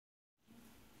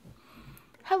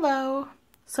Hello!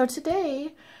 So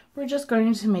today we're just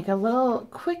going to make a little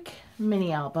quick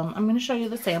mini album. I'm going to show you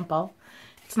the sample.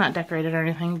 It's not decorated or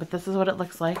anything, but this is what it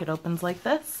looks like. It opens like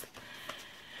this.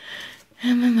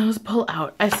 And then those pull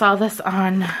out. I saw this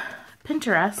on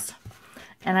Pinterest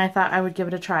and I thought I would give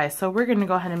it a try. So we're going to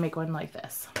go ahead and make one like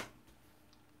this.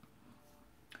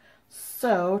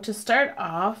 So to start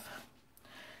off,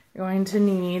 you're going to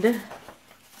need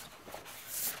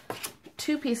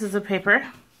 2 pieces of paper.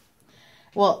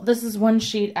 Well, this is 1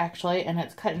 sheet actually, and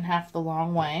it's cut in half the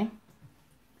long way.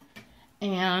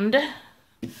 And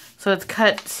so it's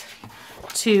cut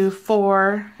to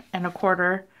 4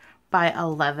 1/4 by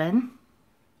 11.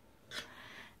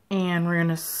 And we're going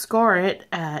to score it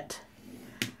at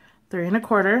 3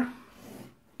 1/4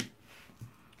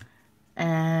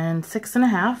 and 6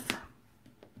 1/2.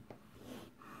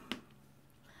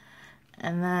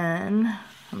 And then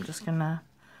I'm just going to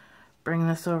bring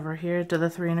this over here to the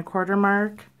 3 1/4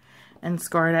 mark and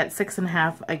score it at 6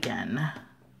 1/2 again.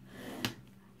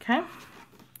 Okay.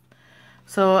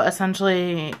 So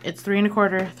essentially it's 3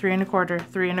 1/4, 3 1/4,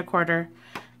 3 1/4,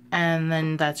 and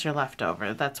then that's your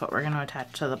leftover. That's what we're going to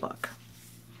attach to the book.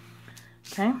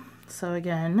 Okay. So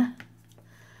again,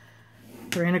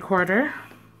 3 1/4,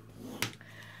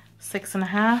 6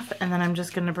 1/2, and then I'm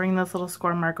just going to bring this little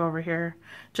score mark over here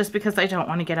just because I don't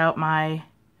want to get out my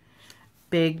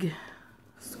big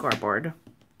scoreboard.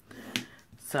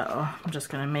 So I'm just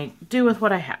going to make do with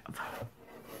what I have.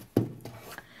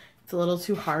 It's a little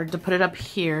too hard to put it up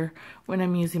here when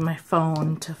I'm using my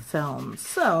phone to film.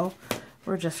 So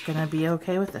we're just going to be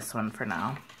okay with this one for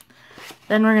now.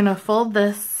 Then we're going to fold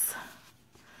this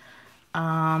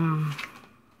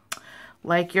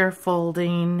like you're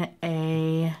folding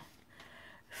a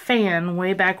fan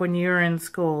way back when you were in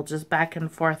school, just back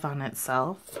and forth on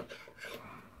itself.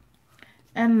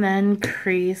 And then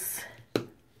crease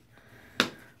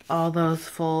all those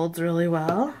folds really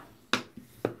well.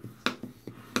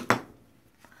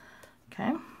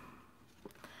 Okay,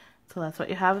 so that's what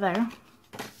you have there.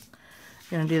 You're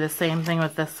going to do the same thing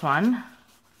with this one.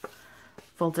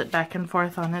 Fold it back and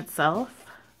forth on itself,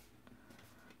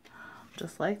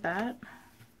 just like that.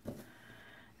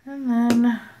 And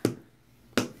then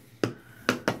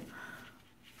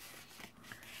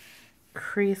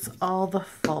crease all the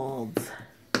folds.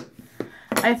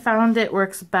 I found it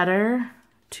works better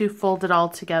to fold it all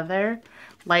together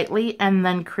lightly and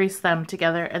then crease them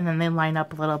together, and then they line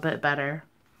up a little bit better.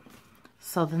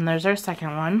 So then there's our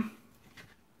second one.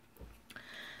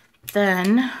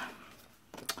 Then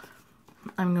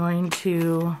I'm going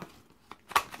to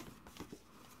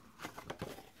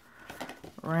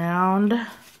round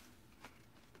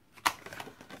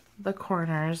the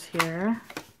corners here.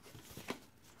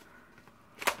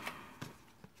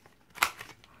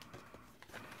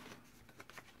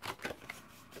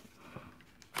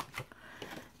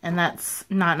 And that's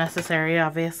not necessary,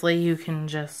 obviously. You can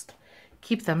just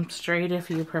keep them straight if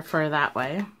you prefer that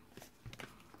way.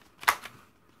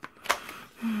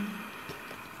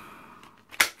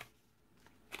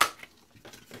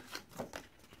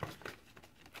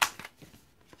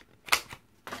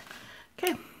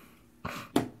 Okay.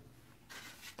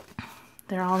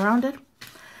 They're all rounded. I'm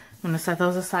going to set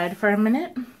those aside for a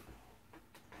minute.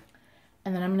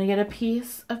 And then I'm going to get a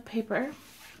piece of paper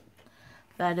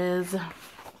that is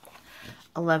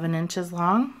 11 inches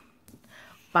long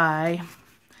by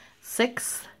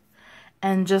 6,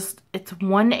 and just it's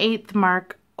 1/8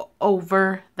 mark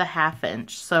over the 1/2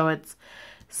 inch. So it's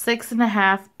 6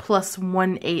 1/2 plus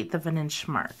 1/8 of an inch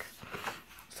mark.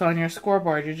 So on your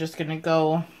scoreboard, you're just gonna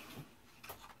go,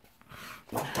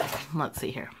 let's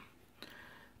see here,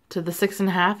 to the 6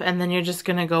 1/2, and then you're just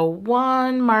gonna go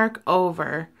 1 mark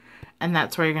over, and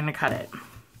that's where you're gonna cut it.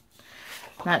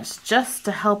 That's just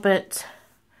to help it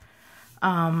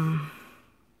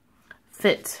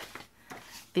fit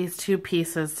these 2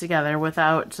 pieces together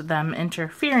without them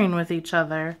interfering with each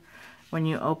other when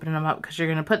you open them up, because you're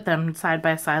going to put them side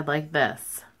by side like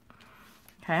this.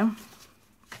 Okay?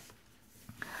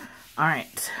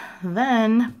 Alright,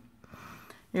 then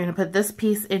you're going to put this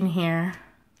piece in here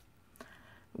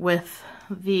with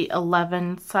the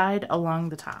 11 side along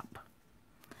the top.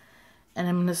 And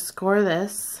I'm going to score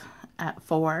this at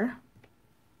 4.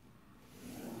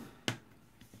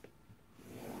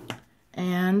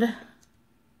 And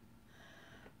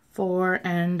 4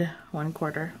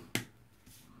 1/4.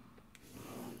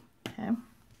 Okay.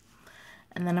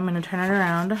 And then I'm going to turn it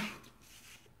around.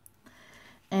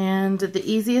 And the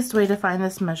easiest way to find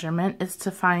this measurement is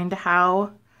to find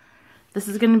how this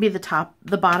is going to be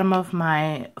the bottom of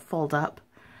my fold up.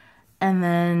 And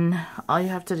then all you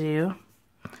have to do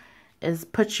is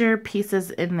put your pieces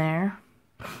in there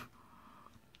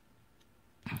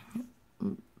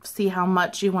see how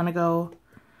much you want to go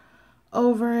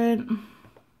over it.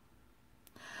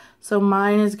 So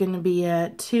mine is going to be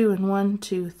at 2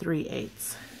 1/2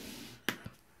 3/8.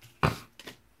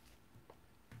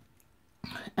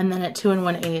 And then at 2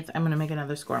 1/8, I'm going to make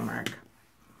another score mark.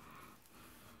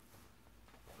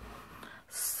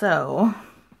 So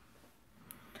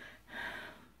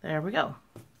there we go.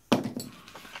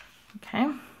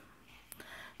 Okay.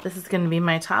 This is going to be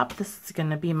my top. This is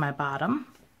going to be my bottom.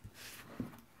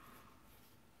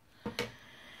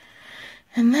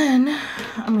 And then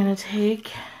I'm going to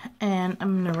take and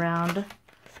I'm going to round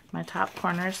my top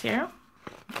corners here.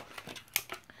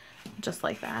 Just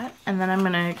like that. And then I'm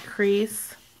going to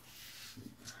crease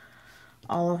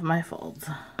all of my folds.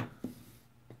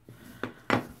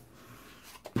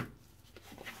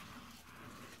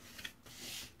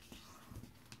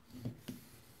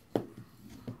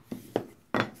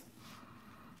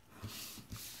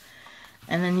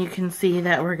 And then you can see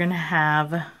that we're going to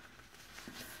have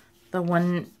the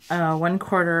 1/4, a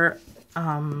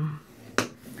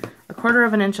 1/4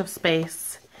 of an inch of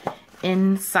space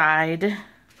inside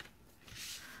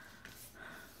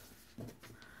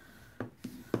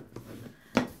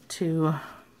to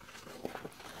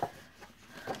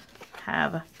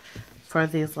have for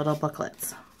these little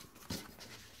booklets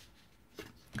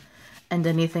and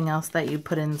anything else that you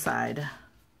put inside.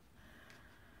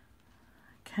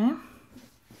 Okay.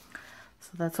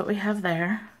 So that's what we have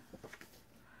there.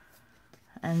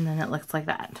 And then it looks like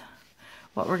that.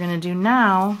 What we're going to do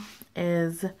now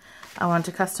is I want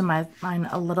to customize mine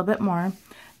a little bit more.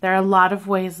 There are a lot of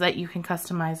ways that you can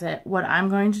customize it. What I'm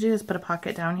going to do is put a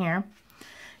pocket down here.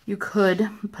 You could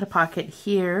put a pocket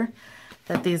here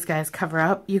that these guys cover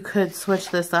up. You could switch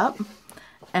this up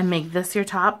and make this your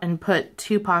top and put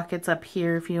 2 pockets up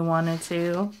here if you wanted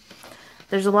to.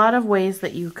 There's a lot of ways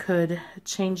that you could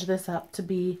change this up to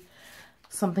be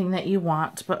something that you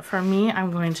want, but for me,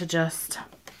 I'm going to just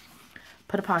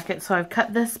put a pocket. So I've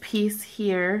cut this piece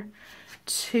here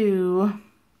to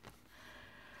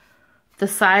the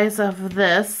size of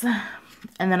this,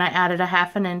 and then I added a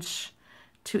 1/2 inch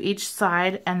to each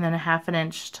side, and then a 1/2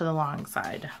 inch to the long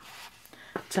side,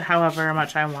 to however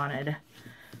much I wanted.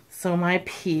 So my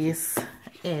piece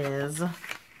is,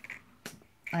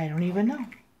 I don't even know.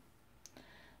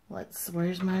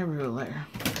 Where's my ruler?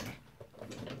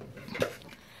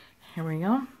 Here we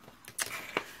go.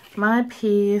 My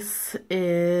piece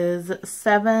is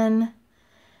 7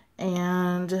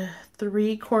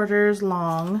 3/4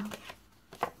 long.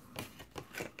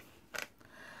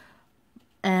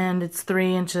 And it's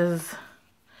 3 inches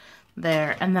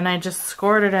there. And then I just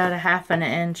scored it at a 1/2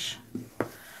 inch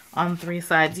on 3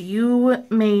 sides. You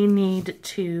may need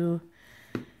to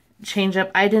change up.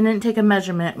 I didn't take a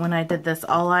measurement when I did this.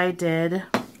 All I did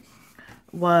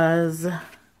was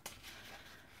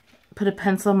put a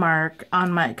pencil mark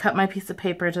on cut my piece of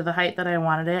paper to the height that I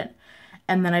wanted it,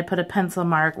 and then I put a pencil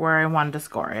mark where I wanted to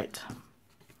score it.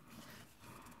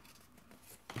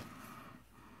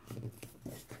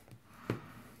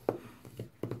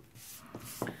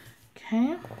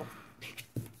 Okay.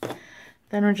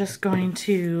 Then we're just going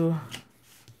to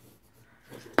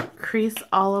crease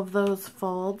all of those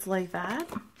folds like that.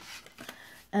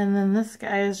 And then this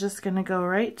guy is just going to go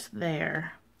right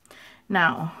there.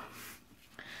 Now,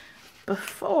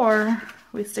 before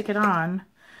we stick it on,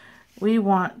 we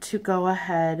want to go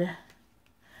ahead,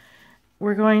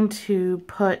 we're going to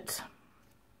put,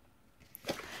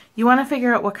 you want to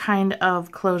figure out what kind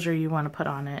of closure you want to put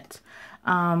on it.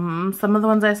 Some of the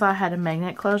ones I saw had a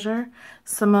magnet closure.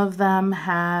 Some of them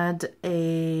had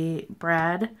a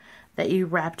brad that you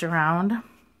wrapped around.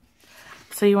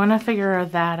 So you want to figure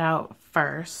that out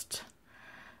first.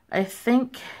 I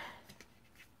think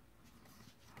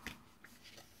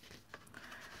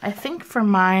for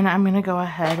mine, I'm going to go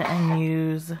ahead and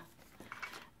use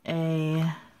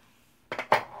a,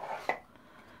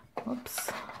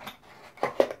 whoops.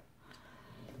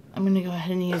 I'm going to go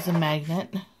ahead and use a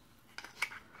magnet.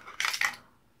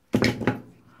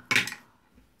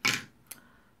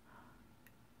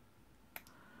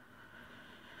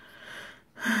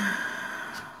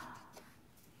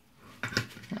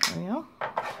 There we go.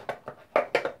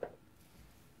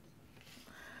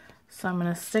 So I'm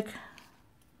going to stick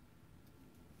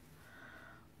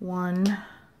one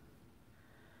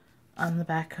on the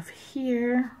back of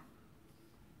here.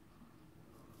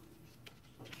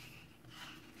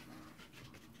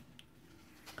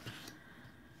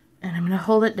 And I'm going to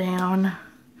hold it down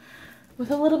with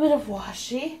a little bit of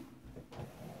washi.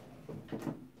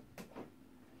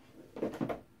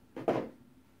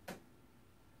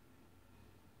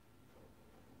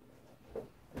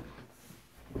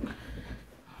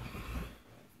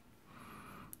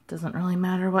 Doesn't really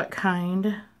matter what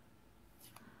kind.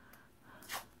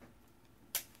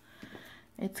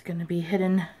 It's going to be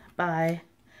hidden by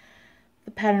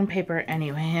the pattern paper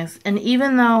anyways. And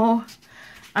even though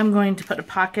I'm going to put a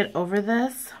pocket over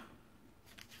this,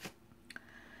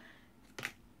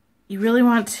 you really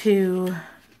want to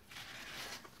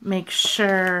make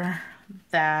sure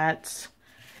that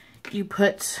you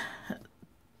put,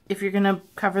 if you're going to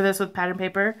cover this with pattern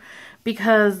paper,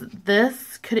 because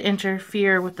this could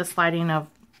interfere with the sliding of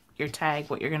your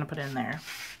tag, what you're going to put in there.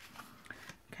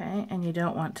 Okay, and you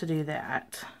don't want to do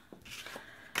that.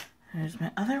 There's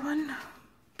my other one.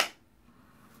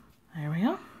 There we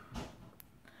go.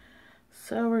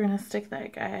 So we're going to stick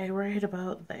that guy right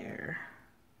about there.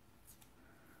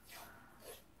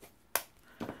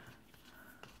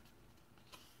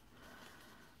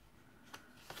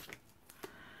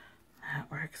 That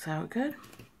works out good.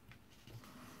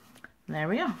 There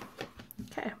we go.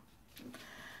 Okay.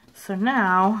 So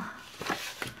now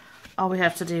all we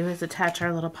have to do is attach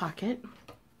our little pocket.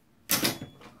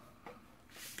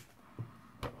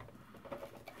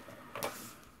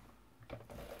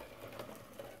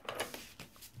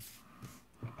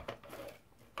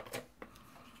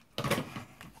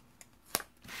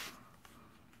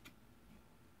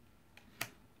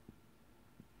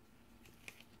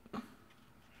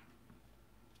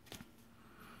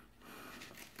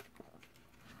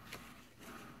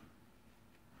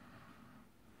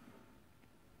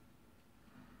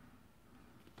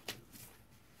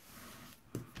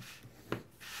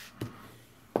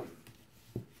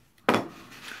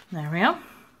 There we go.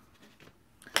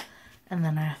 And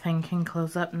then our thing can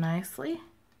close up nicely.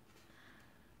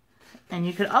 And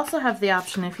you could also have the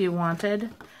option, if you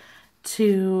wanted,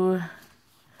 to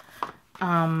it's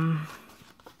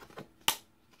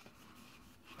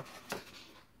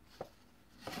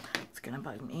gonna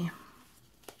bug me.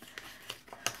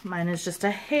 Mine is just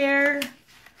a hair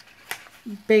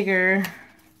bigger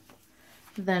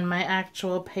than my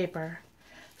actual paper,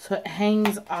 so it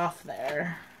hangs off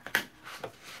there.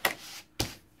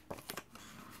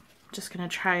 Just gonna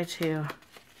try to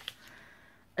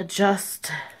adjust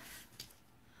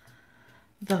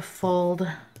the fold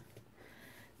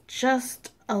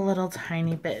just a little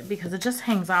tiny bit because it just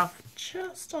hangs off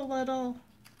just a little.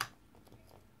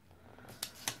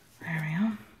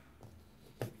 There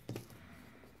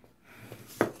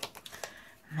we go.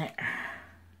 There.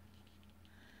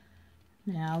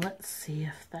 Now let's see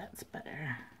if that's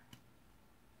better.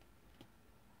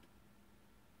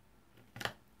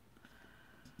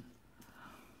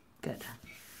 Good.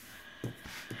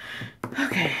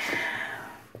 Okay.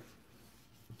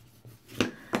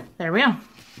 There we go.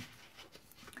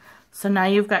 So now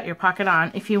you've got your pocket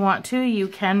on. If you want to, you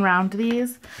can round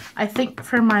these. I think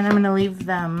for mine, I'm going to leave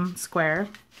them square.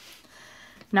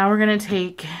 Now we're going to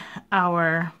take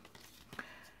our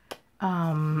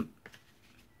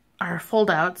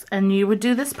fold outs, and you would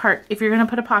do this part, if you're going to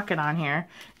put a pocket on here,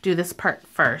 do this part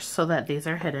first so that these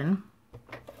are hidden.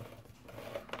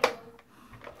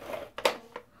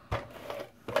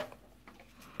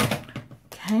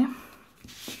 Okay, and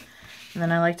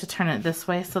then I like to turn it this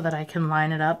way so that I can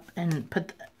line it up and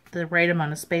put the right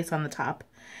amount of space on the top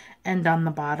and on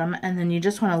the bottom, and then you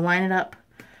just want to line it up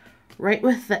right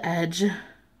with the edge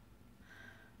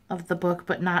of the book,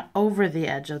 but not over the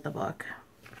edge of the book.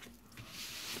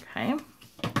 Okay,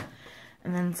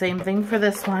 and then same thing for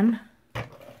this one. I'm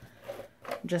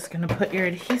just going to put your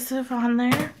adhesive on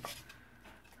there,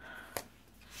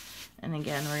 and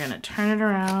again we're going to turn it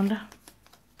around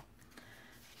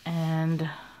and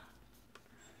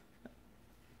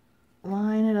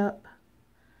line it up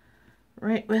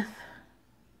right with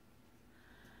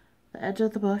the edge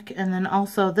of the book, and then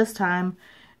also this time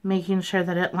making sure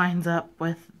that it lines up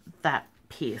with that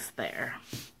piece there.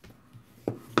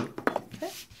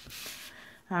 Okay.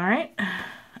 All right,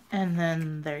 and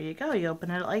then there you go. You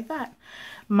open it like that.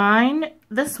 Mine,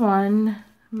 this one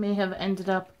may have ended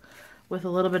up with a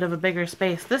little bit of a bigger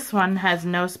space. This one has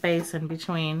no space in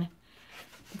between.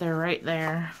 They're right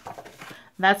there.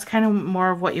 That's kind of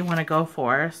more of what you want to go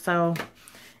for. So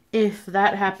if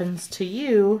that happens to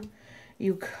you,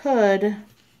 you could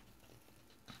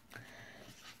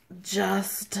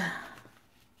just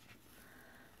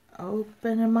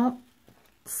open them up,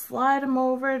 slide them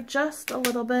over just a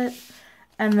little bit,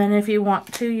 and then if you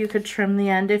want to, you could trim the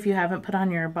end if you haven't put on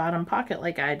your bottom pocket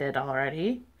like I did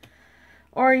already.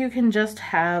 Or you can just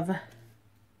have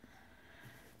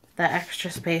the extra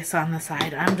space on the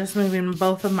side. I'm just moving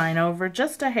both of mine over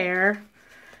just a hair,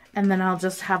 and then I'll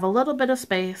just have a little bit of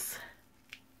space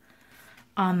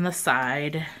on the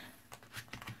side.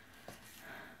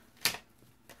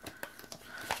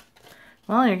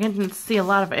 Well, you're getting to see a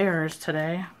lot of errors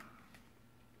today.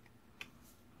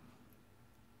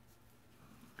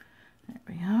 There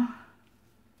we go.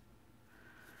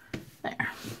 There.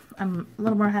 I'm a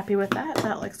little more happy with that.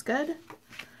 That looks good.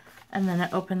 And then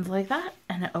it opens like that,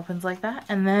 and it opens like that.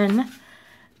 And then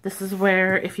this is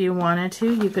where, if you wanted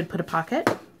to, you could put a pocket.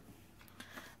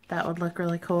 That would look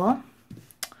really cool.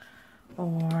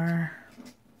 Or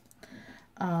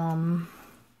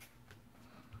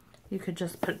you could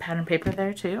just put pattern paper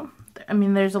there too. I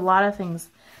mean, there's a lot of things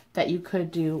that you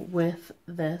could do with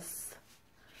this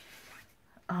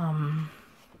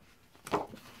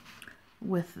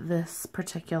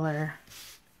particular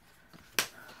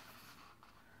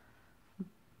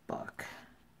book.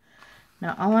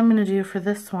 Now all I'm going to do for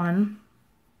this one,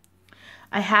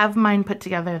 I have mine put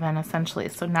together then essentially,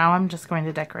 so now I'm just going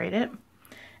to decorate it.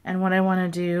 And what I want to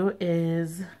do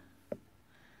is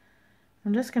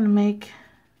I'm just going to make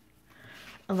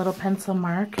a little pencil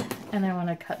mark, and I want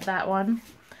to cut that one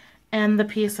and the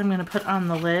piece I'm going to put on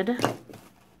the lid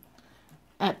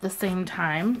at the same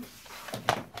time.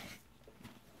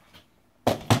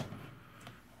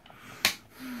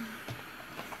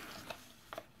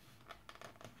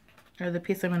 Or the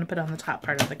piece I'm going to put on the top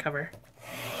part of the cover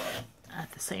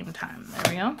at the same time.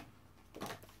 There we go.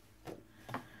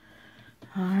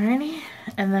 Alrighty,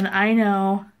 and then I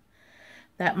know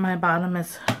that my bottom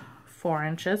is 4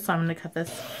 inches, so I'm going to cut this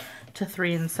to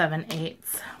 3 7/8.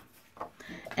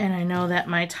 And I know that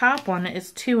my top one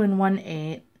is 2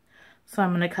 1/8, so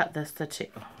I'm going to cut this to 2.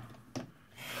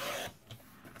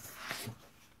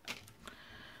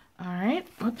 Alright,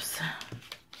 whoops.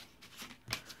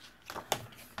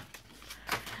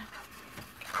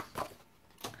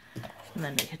 And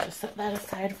then we can just set that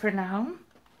aside for now.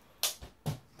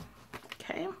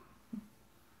 Okay.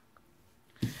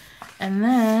 And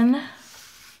then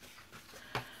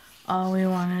all we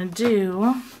want to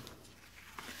do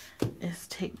is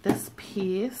take this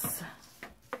piece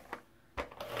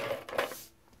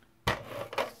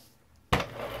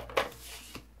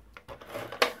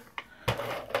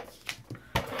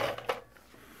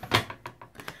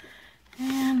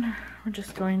and we're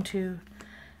just going to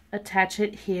attach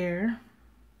it here.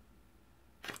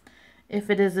 If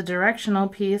it is a directional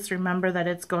piece, remember that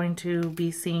it's going to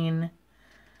be seen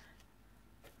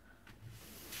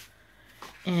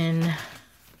in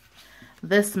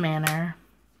this manner.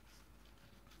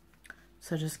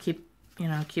 So just keep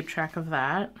track of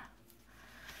that.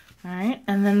 All right,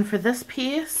 and then for this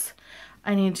piece,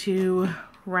 I need to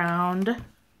round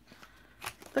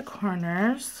the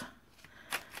corners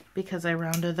because I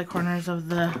rounded the corners of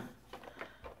the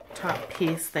top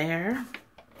piece there.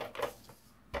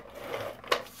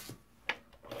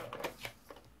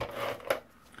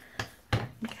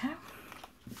 Okay.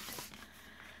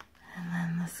 And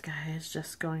then this guy is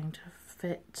just going to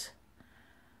fit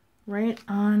right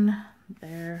on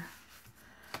there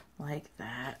like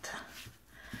that.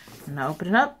 And open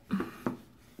it up.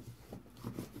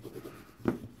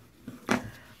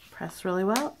 Press really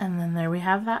well, and then there we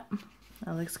have that.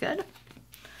 That looks good.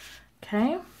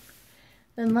 Okay.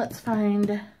 Then let's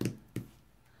find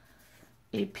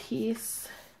a piece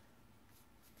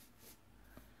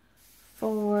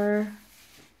for,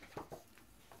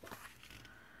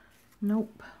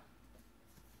 nope.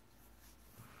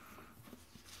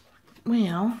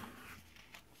 Well,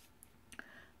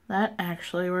 that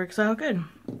actually works out good.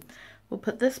 We'll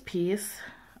put this piece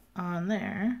on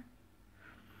there.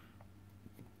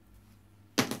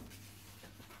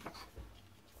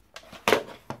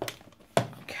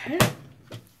 Okay.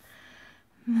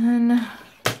 And then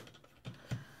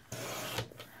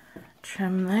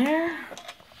trim there.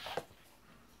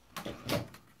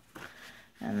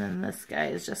 And then this guy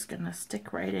is just gonna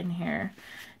stick right in here.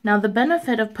 Now the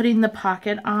benefit of putting the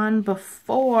pocket on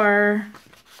before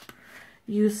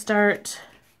you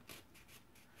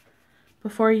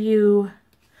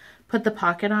put the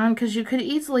pocket on, because you could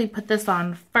easily put this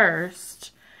on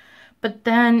first, but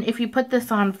then if you put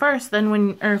this on first,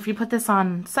 then if you put this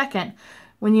on second,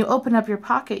 when you open up your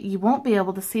pocket, you won't be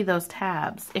able to see those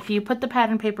tabs. If you put the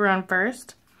pattern paper on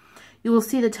first, you will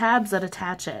see the tabs that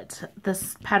attach it.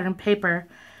 This pattern paper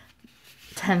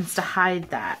tends to hide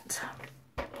that.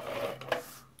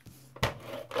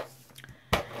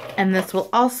 And this will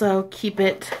also keep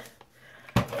it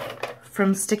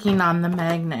from sticking on the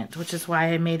magnet, which is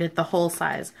why I made it the whole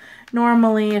size.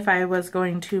 Normally, if I was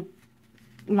going to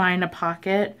line a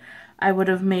pocket, I would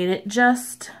have made it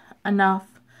just enough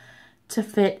to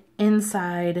fit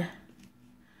inside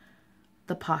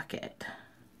the pocket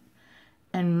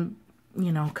and,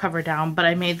 you know, cover down. But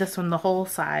I made this one the whole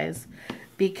size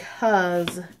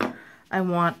because I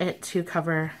want it to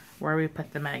cover where we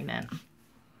put the magnet.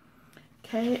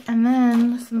 Okay, and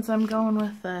then since I'm going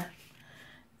with the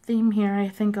theme here, I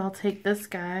think I'll take this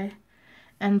guy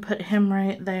and put him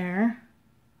right there.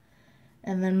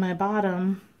 And then my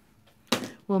bottom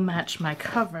will match my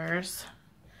covers,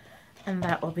 and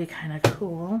that will be kind of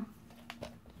cool.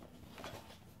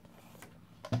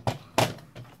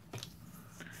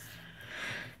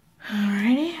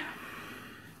 Alrighty,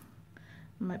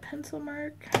 my pencil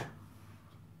mark.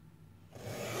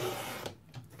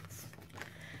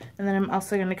 And then I'm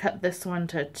also going to cut this one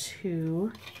to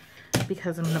 2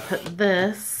 because I'm going to put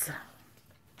this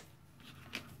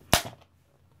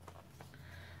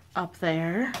up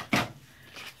there.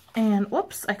 And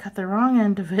whoops, I cut the wrong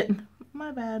end of it.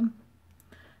 My bad.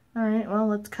 Alright, well,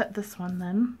 let's cut this one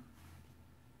then.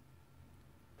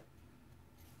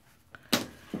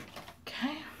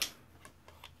 Okay.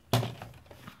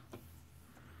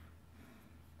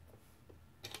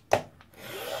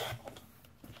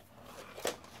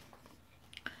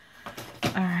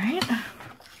 Alright.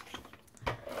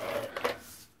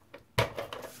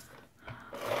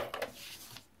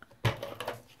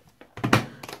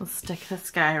 We'll stick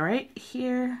this guy right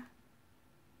here.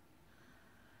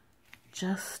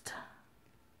 Just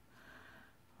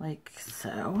like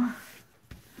so.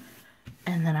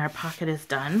 And then our pocket is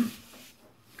done.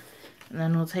 And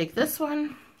then we'll take this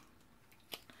one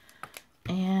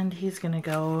and he's gonna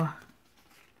go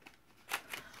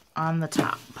on the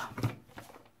top.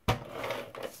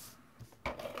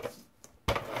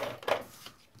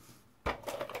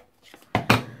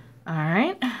 All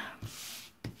right.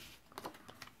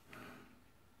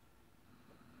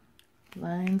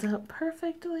 Lines up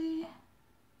perfectly.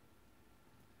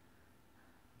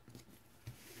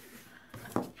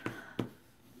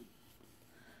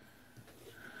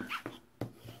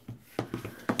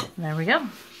 There we go.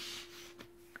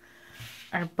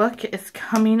 Our book is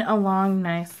coming along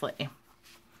nicely.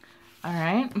 All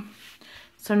right.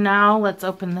 So now let's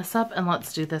open this up and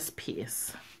let's do this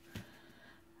piece.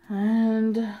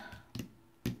 And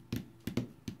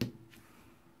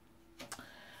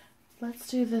let's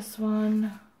do this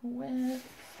one with,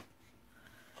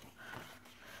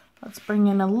 let's bring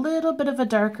in a little bit of a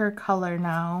darker color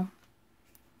now.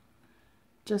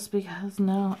 Just because,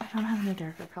 no, I don't have any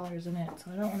darker colors in it, so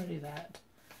I don't want to do that.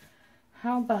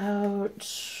 How about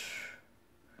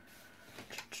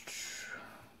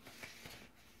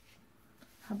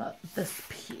this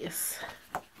piece?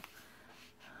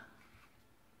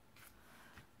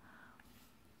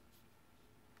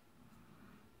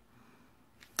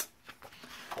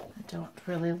 I don't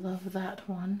really love that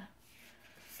one.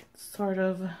 It sort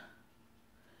of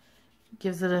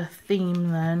gives it a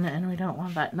theme then, and we don't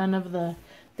want that. None of the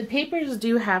papers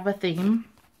do have a theme,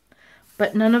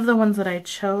 but none of the ones that I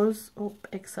chose,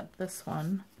 except this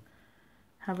one,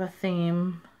 have a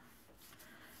theme,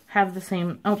 have the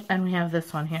same, and we have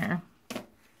this one here,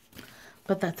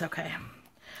 but that's okay.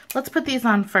 Let's put these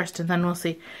on first and then we'll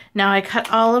see. Now I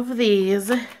cut all of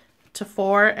these to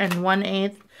 4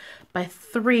 1/8 by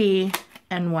 3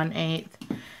 1/8,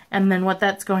 and then what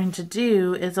that's going to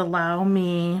do is allow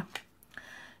me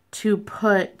to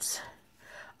put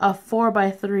a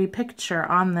 4x3 picture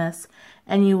on this,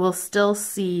 and you will still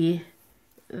see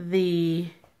the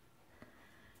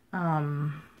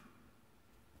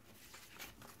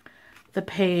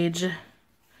page,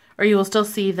 or you will still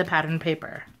see the pattern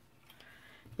paper.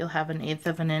 You'll have 1/8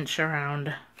 of an inch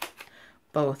around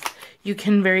both. You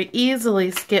can very easily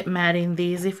skip matting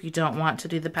these if you don't want to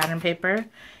do the pattern paper.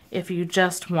 If you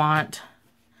just want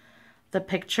the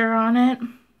picture on it,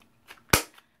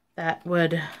 that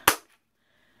would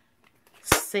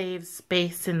save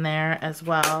space in there as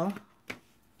well.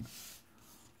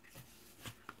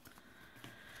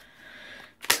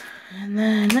 And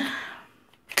then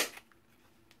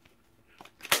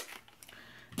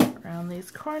around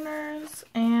these corners,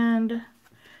 and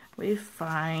we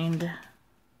find,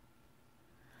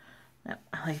 yep,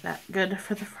 I like that, good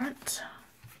for the front.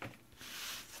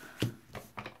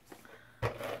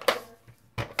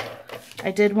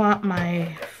 I did want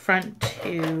my front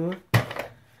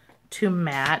to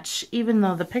match, even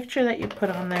though the picture that you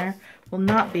put on there will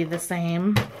not be the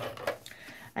same.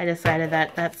 I decided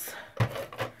that that's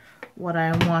what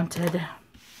I wanted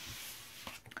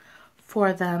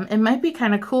for them. It might be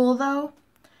kind of cool though,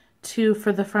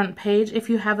 for the front page, if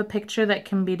you have a picture that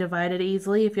can be divided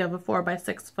easily, if you have a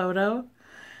 4x6 photo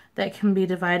that can be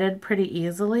divided pretty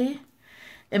easily,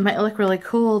 it might look really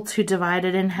cool to divide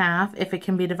it in half, if it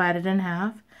can be divided in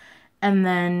half. And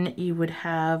then you would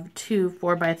have 2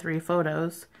 4x3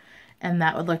 photos, and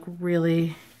that would look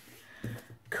really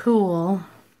cool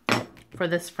for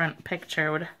this front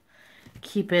picture.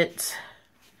 keep it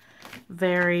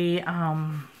very,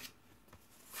 I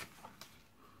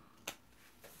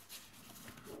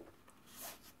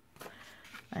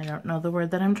don't know the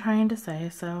word that I'm trying to say,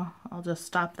 so I'll just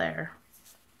stop there.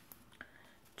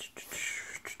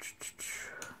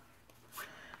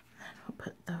 Then we'll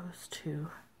put those two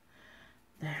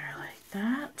there like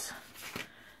that.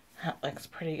 That looks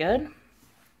pretty good.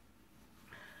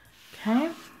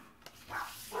 Okay.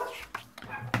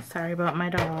 Sorry about my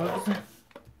dogs.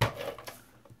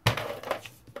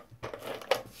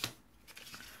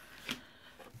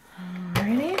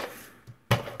 Alrighty.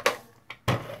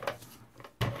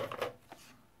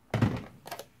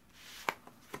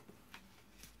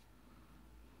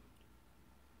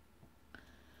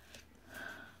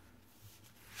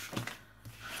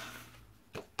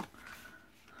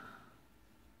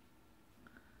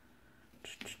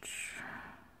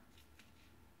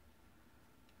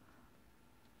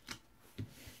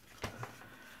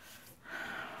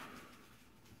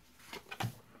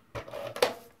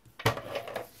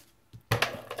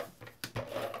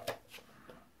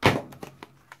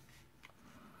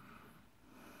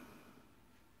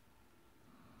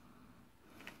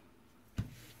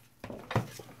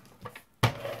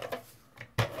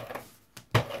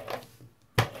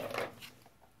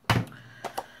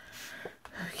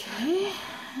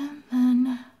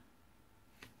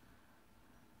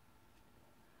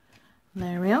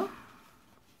 There we go.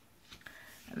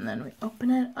 And then we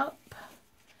open it up.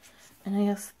 And I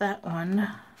guess that one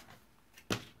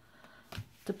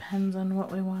depends on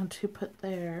what we want to put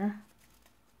there.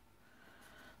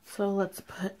 So let's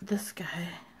put this guy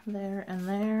there and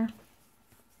there.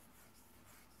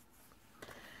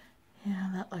 Yeah,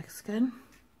 that looks good.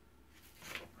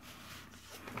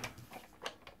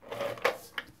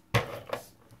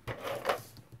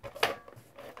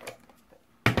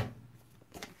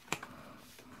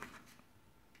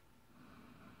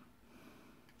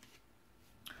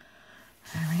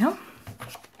 There we go.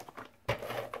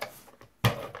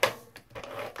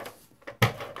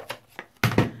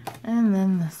 And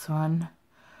then this one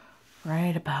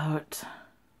right about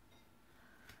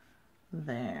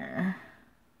there.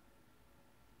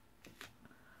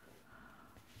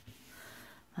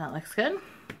 That looks good.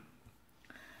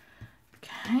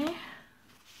 Okay.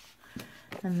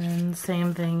 And then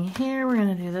same thing here. We're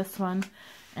going to do this one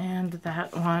and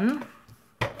that one.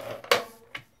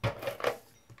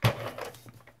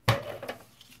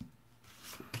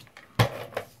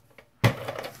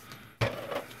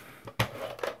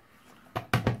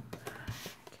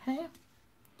 Okay.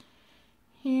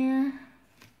 Here.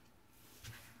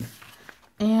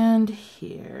 And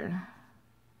here.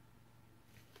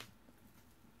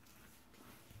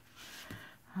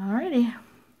 Alrighty.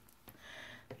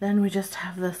 Then we just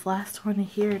have this last one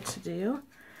here to do.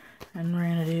 And we're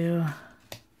going to do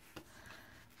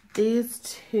these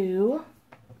two.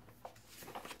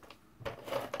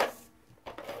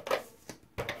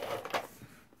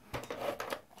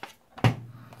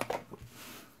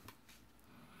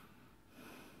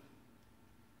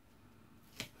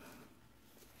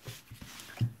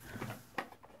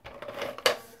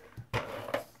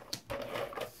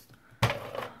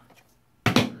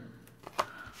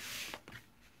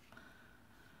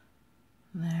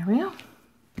 There we go.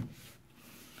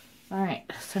 Alright,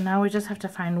 so now we just have to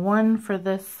find one for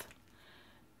this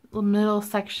middle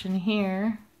section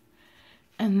here.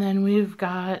 And then we've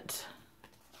got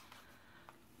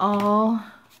all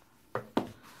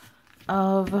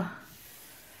of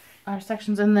our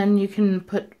sections, and then you can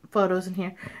put photos in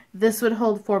here. This would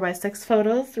hold 4x6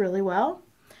 photos really well.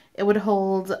 It would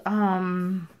hold,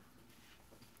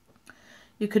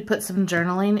 you could put some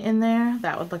journaling in there.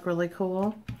 That would look really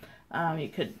cool. You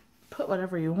could put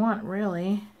whatever you want,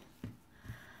 really.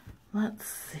 Let's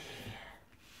see.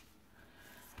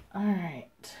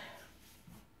 Alright.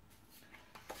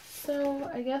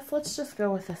 So, I guess let's just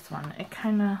go with this one. It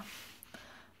kind of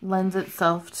lends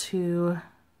itself to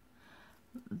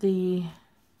the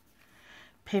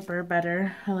paper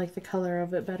better. I like the color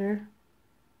of it better.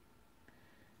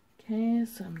 Okay,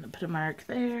 so I'm going to put a mark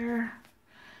there.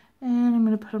 And I'm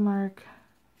going to put a mark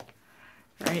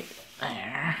right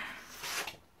there.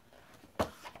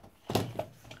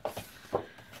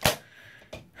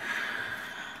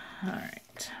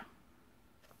 Alright.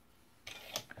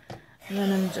 And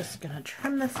then I'm just going to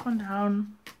trim this one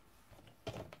down.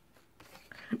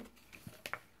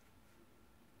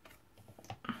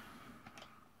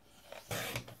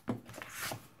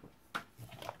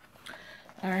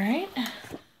 Alright.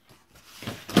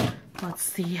 Let's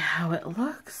see how it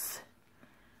looks.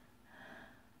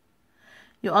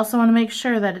 You also want to make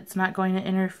sure that it's not going to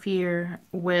interfere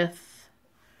with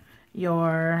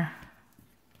your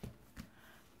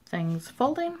things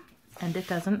folding, and it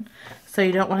doesn't. So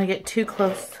you don't want to get too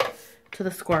close to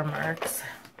the score marks.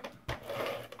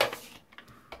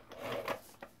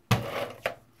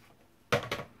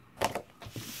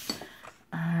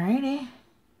 Alrighty.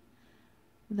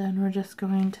 Then we're just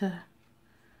going to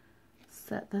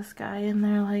set this guy in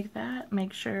there like that.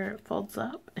 Make sure it folds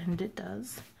up, and it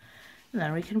does. And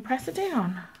then we can press it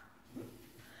down.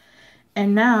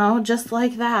 And now, just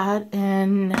like that,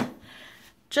 in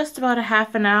just about a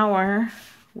half an hour,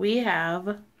 we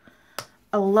have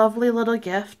a lovely little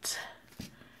gift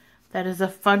that is a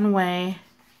fun way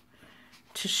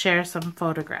to share some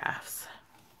photographs.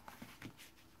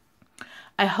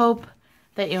 I hope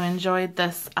that you enjoyed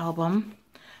this album.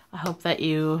 I hope that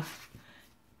you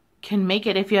can make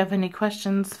it. If you have any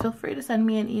questions, feel free to send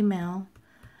me an email.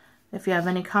 If you have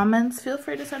any comments, feel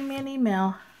free to send me an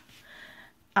email.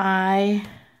 I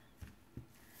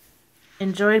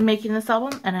enjoyed making this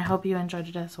album, and I hope you enjoyed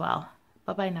it as well.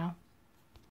 Bye-bye now.